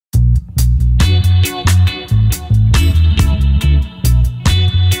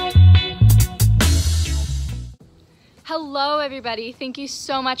Hello everybody, thank you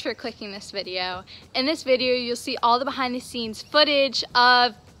so much for clicking this video. In this video you'll see all the behind the scenes footage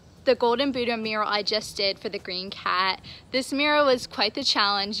of the Golden Buddha mural I just did for the green cat. This mural was quite the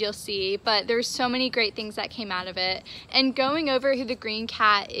challenge, you'll see, but there's so many great things that came out of it. And going over who the green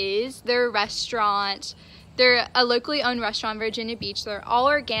cat is, they're a restaurant. They're a locally owned restaurant in Virginia Beach. They're all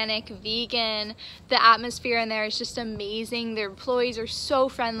organic, vegan. The atmosphere in there is just amazing. Their employees are so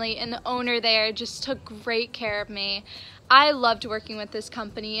friendly, and the owner there just took great care of me. I loved working with this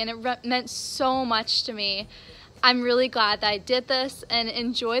company, and it meant so much to me. I'm really glad that I did this, and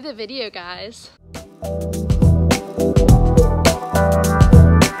enjoy the video, guys.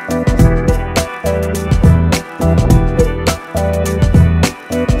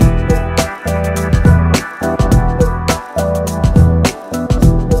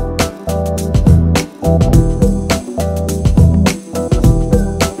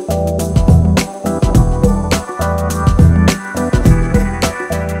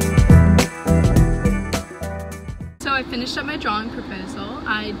 Finished up my drawing proposal.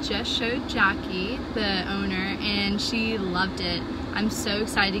 I just showed Jackie, the owner, and she loved it. I'm so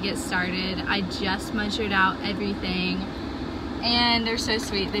excited to get started. I just measured out everything, and they're so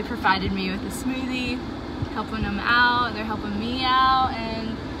sweet. They provided me with a smoothie, helping them out, they're helping me out,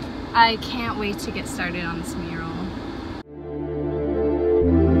 and I can't wait to get started on this mural.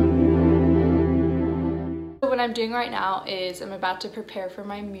 What I'm doing right now is I'm about to prepare for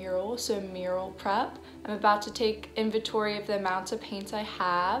my mural, so mural prep. I'm about to take inventory of the amounts of paints I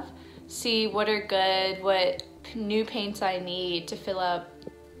have, see what are good, what new paints I need to fill up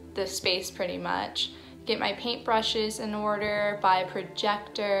the space pretty much. Get my paint brushes in order, buy a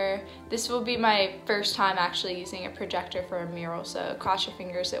projector. This will be my first time actually using a projector for a mural, so cross your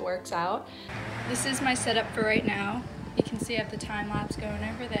fingers it works out. This is my setup for right now. You can see I have the time lapse going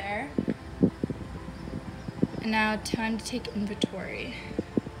over there. And now time to take inventory.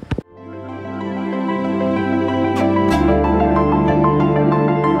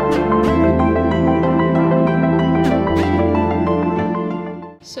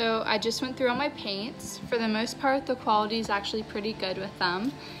 So I just went through all my paints. For the most part, the quality is actually pretty good with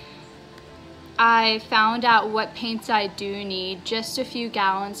them. I found out what paints I do need, just a few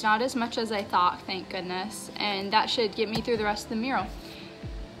gallons, not as much as I thought, thank goodness, and that should get me through the rest of the mural.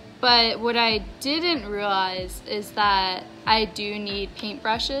 But what I didn't realize is that I do need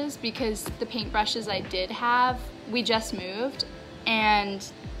paintbrushes, because the paintbrushes I did have, we just moved and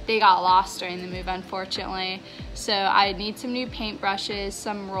they got lost during the move, unfortunately. So I need some new paintbrushes,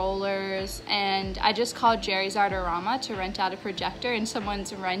 some rollers, and I just called Jerry's Artorama to rent out a projector, and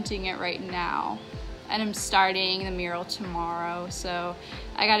someone's renting it right now. And I'm starting the mural tomorrow, so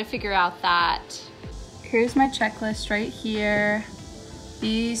I gotta figure out that. Here's my checklist right here.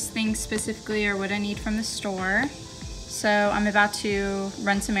 These things specifically are what I need from the store. So I'm about to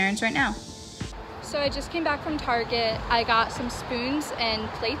run some errands right now. So I just came back from Target. I got some spoons and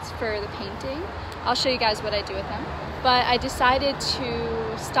plates for the painting. I'll show you guys what I do with them. But I decided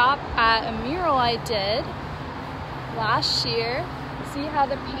to stop at a mural I did last year, see how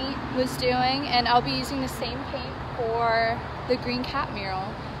the paint was doing, and I'll be using the same paint for the green cat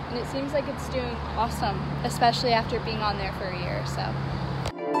mural. And it seems like it's doing awesome, especially after being on there for a year or so.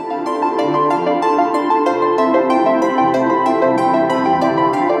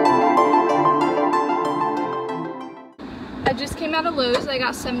 I just came out of Lowe's. I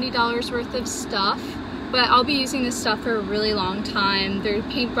got $70 worth of stuff, but I'll be using this stuff for a really long time. There are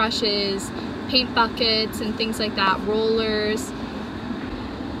paintbrushes, paint buckets, and things like that, rollers.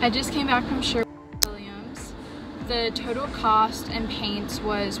 I just came back from Zoe Williamson. The total cost and paints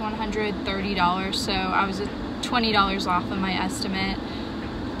was $130, so I was $20 off of my estimate.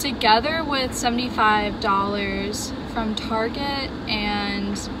 Together with $75 from Target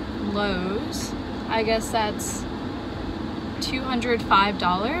and Lowe's, I guess that's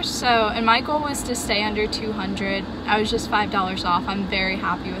 $205. So, and my goal was to stay under $200. I was just $5 off. I'm very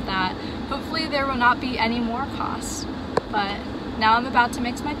happy with that. Hopefully there will not be any more costs. But now I'm about to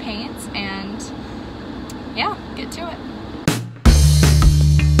mix my paints and yeah, get to it.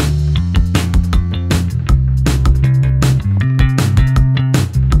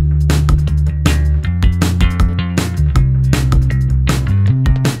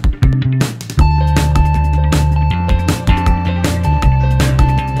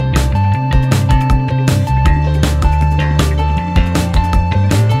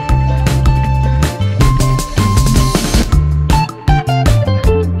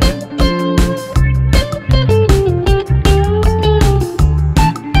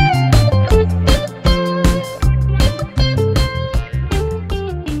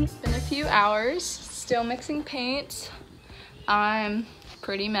 Still mixing paints. I'm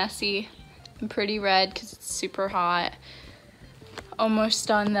pretty messy and pretty red because it's super hot. Almost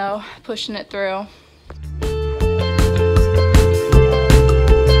done though, pushing it through.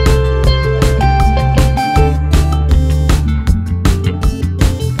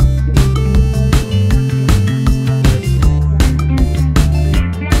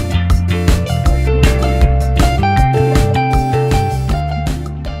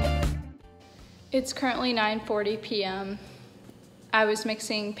 It's currently 9:40 p.m. I was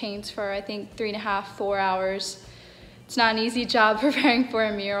mixing paints for I think 3.5, 4 hours. It's not an easy job preparing for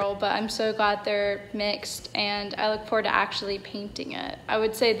a mural, but I'm so glad they're mixed and I look forward to actually painting it. I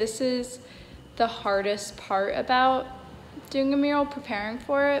would say this is the hardest part about doing a mural, preparing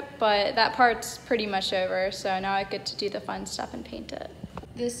for it, but that part's pretty much over, so now I get to do the fun stuff and paint it.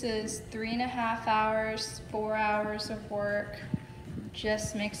 This is 3.5 hours, 4 hours of work,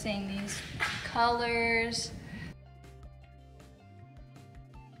 just mixing these colors.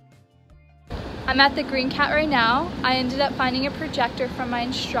 I'm at the Green Cat right now. I ended up finding a projector from my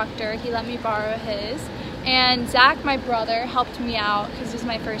instructor. He let me borrow his. And Zach, my brother, helped me out because this is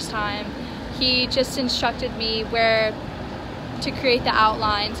my first time. He just instructed me where to create the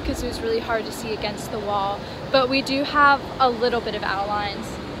outlines because it was really hard to see against the wall. But we do have a little bit of outlines.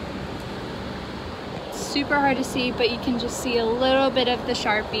 It's super hard to see, but you can just see a little bit of the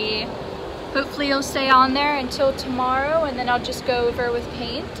Sharpie. Hopefully it'll stay on there until tomorrow and then I'll just go over with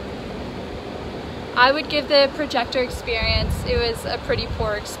paint. I would give the projector experience, it was a pretty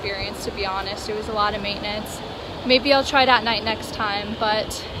poor experience to be honest. It was a lot of maintenance. Maybe I'll try it at night next time,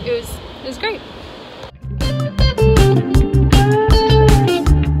 but it was great.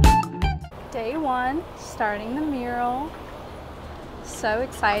 Day one, starting the mural. So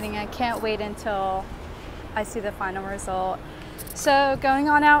exciting, I can't wait until I see the final result. So going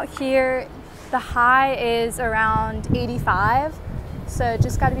on out here, the high is around 85. So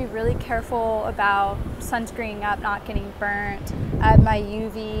just got to be really careful about sunscreening up, not getting burnt. I have my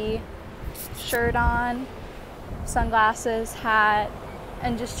UV shirt on, sunglasses, hat,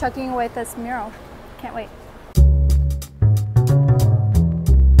 and just chugging away at this mural. Can't wait.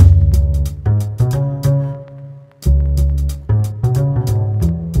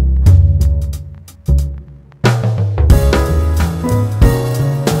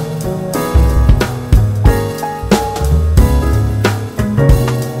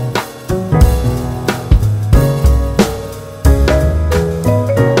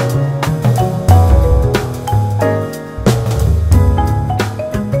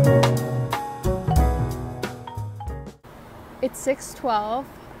 It's 6:12.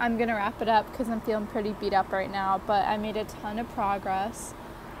 I'm gonna wrap it up because I'm feeling pretty beat up right now, but I made a ton of progress.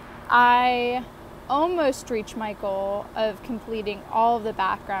 I almost reached my goal of completing all of the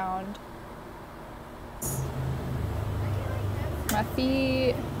background. My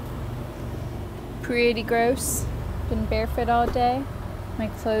feet, pretty gross. Been barefoot all day. My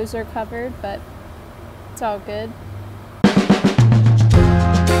clothes are covered, but it's all good.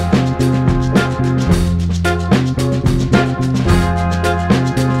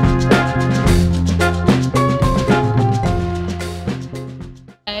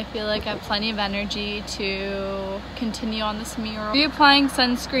 I feel like I have plenty of energy to continue on this mural. I'm applying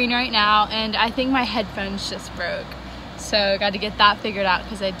sunscreen right now and I think my headphones just broke. So got to get that figured out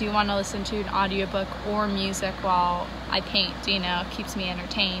because I do want to listen to an audiobook or music while I paint, you know, it keeps me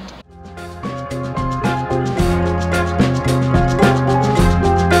entertained.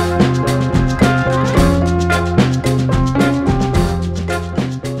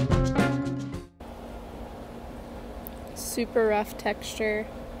 Super rough texture.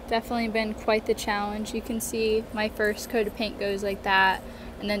 Definitely been quite the challenge. You can see my first coat of paint goes like that,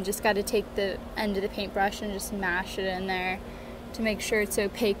 and then just got to take the end of the paintbrush and just mash it in there to make sure it's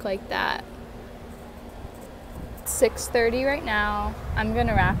opaque like that. It's 6:30 right now. I'm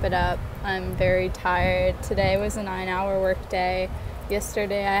gonna wrap it up. I'm very tired. Today was a 9-hour work day.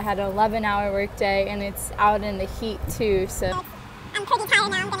 Yesterday I had an 11-hour work day and it's out in the heat too, so I'm pretty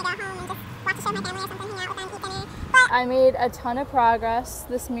tired now. I'm gonna go home and just watch a show with my family or something, hang out with them, eat dinner. I made a ton of progress.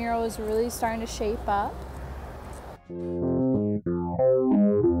 This mural is really starting to shape up.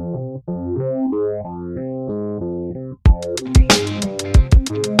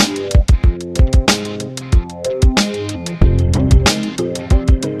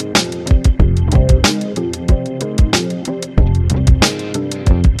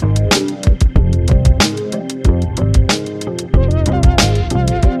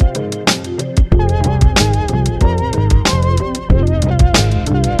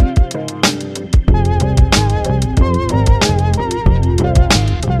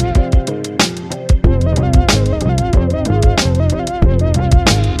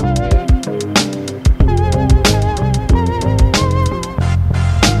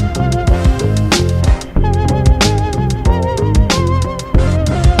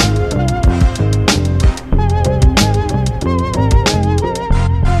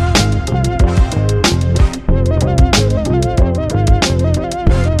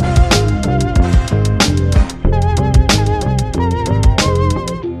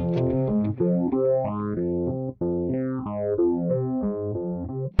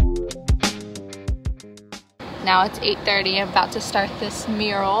 now it's 8:30. I'm about to start this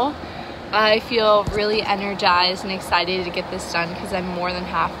mural. I feel really energized and excited to get this done because I'm more than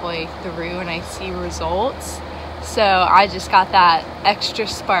halfway through and I see results. So I just got that extra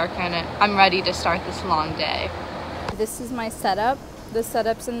spark and I'm ready to start this long day. This is my setup. The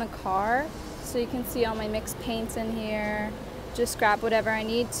setup's in the car, so you can see all my mixed paints in here. Just grab whatever I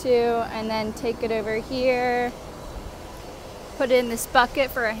need to and then take it over here, put it in this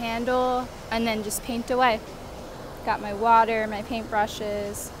bucket for a handle, and then just paint away. Got my water, my paint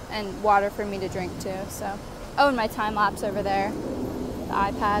brushes, and water for me to drink too. So, oh, and my time lapse over there, the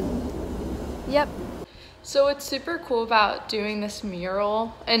iPad. Yep. So what's super cool about doing this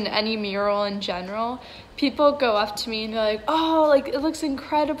mural, and any mural in general, people go up to me and they're like, oh, like it looks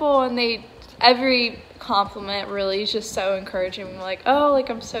incredible, and every compliment really is just so encouraging. I'm like, oh,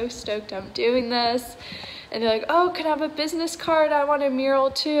 like I'm so stoked I'm doing this. And they're like, oh, can I have a business card? I want a mural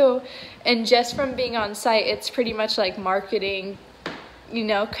too. And just from being on site, it's pretty much like marketing, you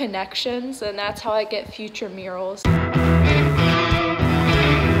know, connections, and that's how I get future murals.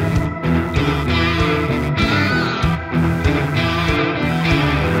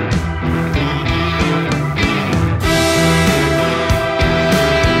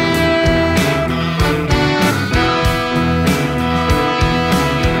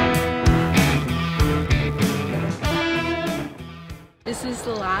 This is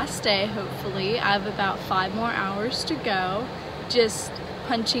the last day, hopefully. I have about 5 more hours to go, just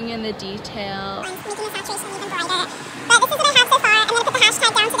punching in the detail. I'm making the saturation even brighter. But this is what I have so far. I'm going to put the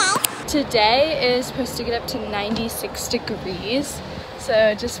hashtag down today. Today is supposed to get up to 96 degrees,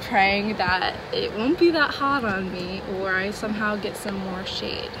 so just praying that it won't be that hot on me or I somehow get some more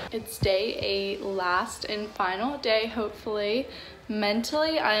shade. It's day 8, last and final day, hopefully.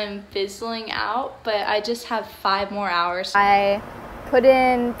 Mentally, I am fizzling out, but I just have 5 more hours. I put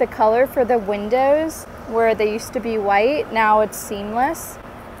in the color for the windows where they used to be white, now it's seamless,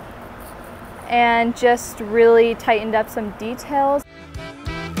 and just really tightened up some details.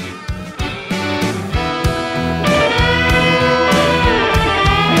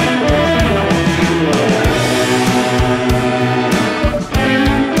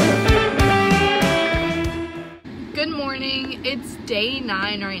 Good morning, it's day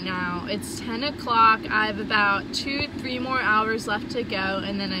 9 right now. It's 10 o'clock. I have about 2-3 more hours left to go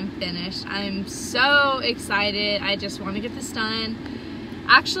and then I'm finished. I'm so excited. I just want to get this done.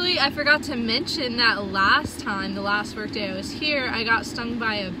 Actually, I forgot to mention that last time, the last work day I was here, I got stung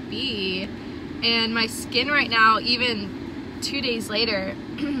by a bee, and my skin right now, even 2 days later,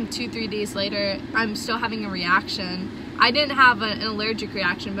 2-3 days later, I'm still having a reaction. I didn't have an allergic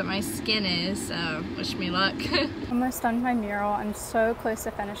reaction, but my skin is, so wish me luck. Almost done my mural. I'm so close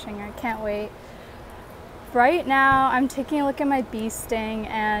to finishing. I can't wait. Right now, I'm taking a look at my bee sting,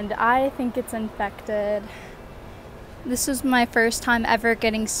 and I think it's infected. This is my first time ever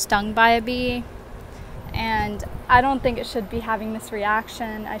getting stung by a bee, and I don't think it should be having this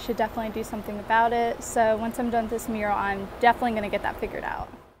reaction. I should definitely do something about it. So once I'm done with this mural, I'm definitely gonna get that figured out.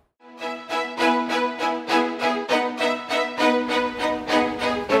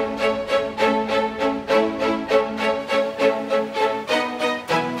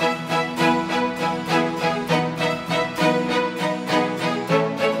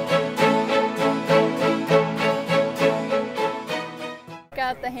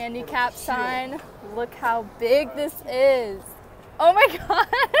 The handicap sign. Look how big this is. Oh my gosh.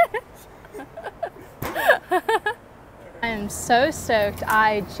 I am so stoked.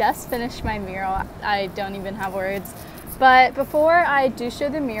 I just finished my mural. I don't even have words. But before I do show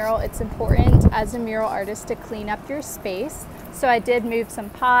the mural, it's important as a mural artist to clean up your space. So I did move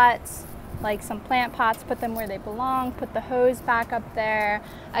some pots, like some plant pots, put them where they belong, put the hose back up there.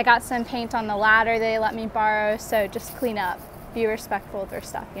 I got some paint on the ladder they let me borrow, so just clean up. Be respectful of their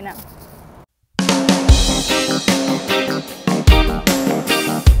stuff, you know.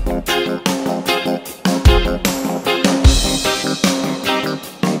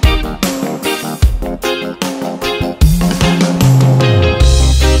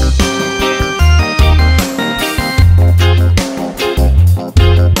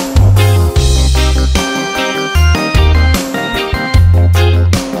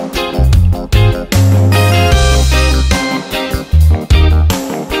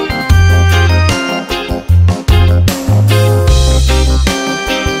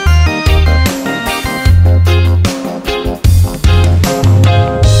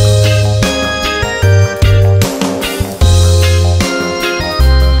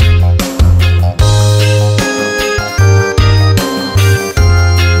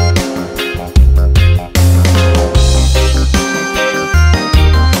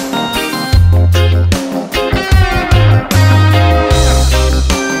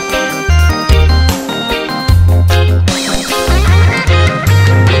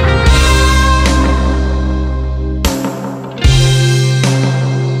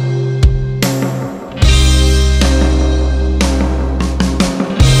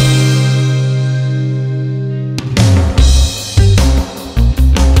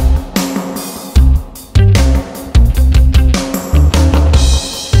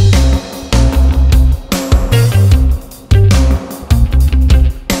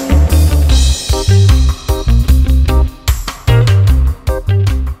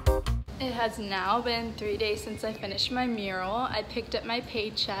 now been 3 days since I finished my mural. I picked up my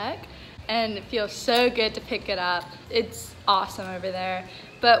paycheck and it feels so good to pick it up. It's awesome over there.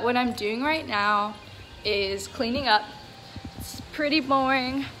 But what I'm doing right now is cleaning up. It's pretty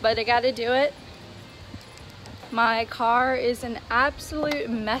boring, but I gotta do it. My car is an absolute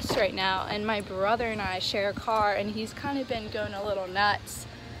mess right now, and my brother and I share a car, and he's kind of been going a little nuts.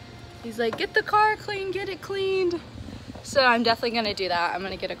 He's like, get the car clean, get it cleaned. So I'm definitely gonna do that. I'm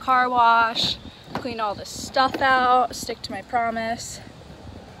gonna get a car wash, clean all the stuff out, stick to my promise.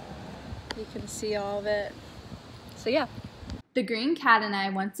 You can see all of it. So yeah. The Green Cat and I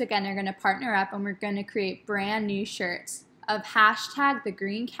once again are gonna partner up, and we're gonna create brand new shirts of hashtag the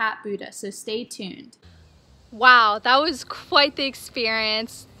Green Cat Buddha, so stay tuned. Wow, that was quite the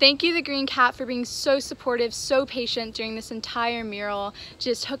experience. Thank you, the Green Cat, for being so supportive, so patient during this entire mural,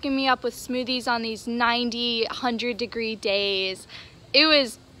 just hooking me up with smoothies on these 90, 100-degree days. It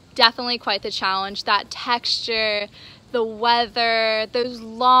was definitely quite the challenge. That texture, the weather, those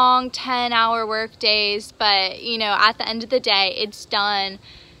long 10-hour work days, but you know, at the end of the day, it's done.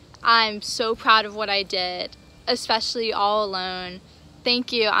 I'm so proud of what I did, especially all alone.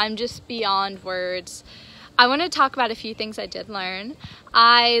 Thank you, I'm just beyond words. I want to talk about a few things I did learn.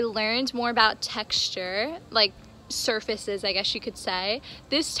 I learned more about texture, like surfaces, I guess you could say.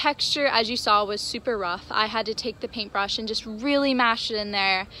 This texture, as you saw, was super rough. I had to take the paintbrush and just really mash it in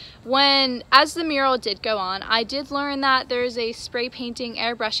there. As the mural did go on, I did learn that there's a spray painting,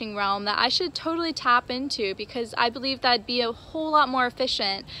 airbrushing realm that I should totally tap into, because I believe that'd be a whole lot more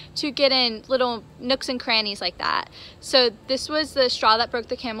efficient to get in little nooks and crannies like that. So this was the straw that broke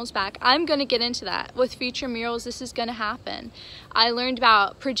the camel's back. I'm gonna get into that. With future murals, this is gonna happen. I learned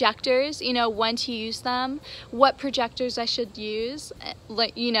about projectors, you know, when to use them, what projectors I should use,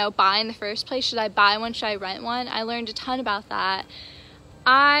 you know, buy in the first place. Should I buy one? Should I rent one? I learned a ton about that.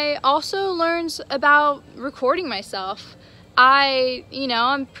 I also learned about recording myself.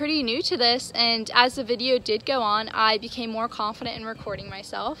 I'm pretty new to this, and as the video did go on, I became more confident in recording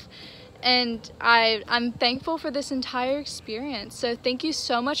myself. And I'm thankful for this entire experience. So thank you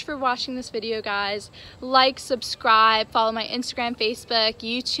so much for watching this video, guys. Like, subscribe, follow my Instagram, Facebook,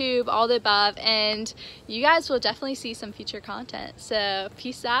 YouTube, all the above, and you guys will definitely see some future content. So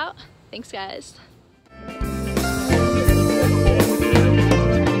peace out. Thanks, guys.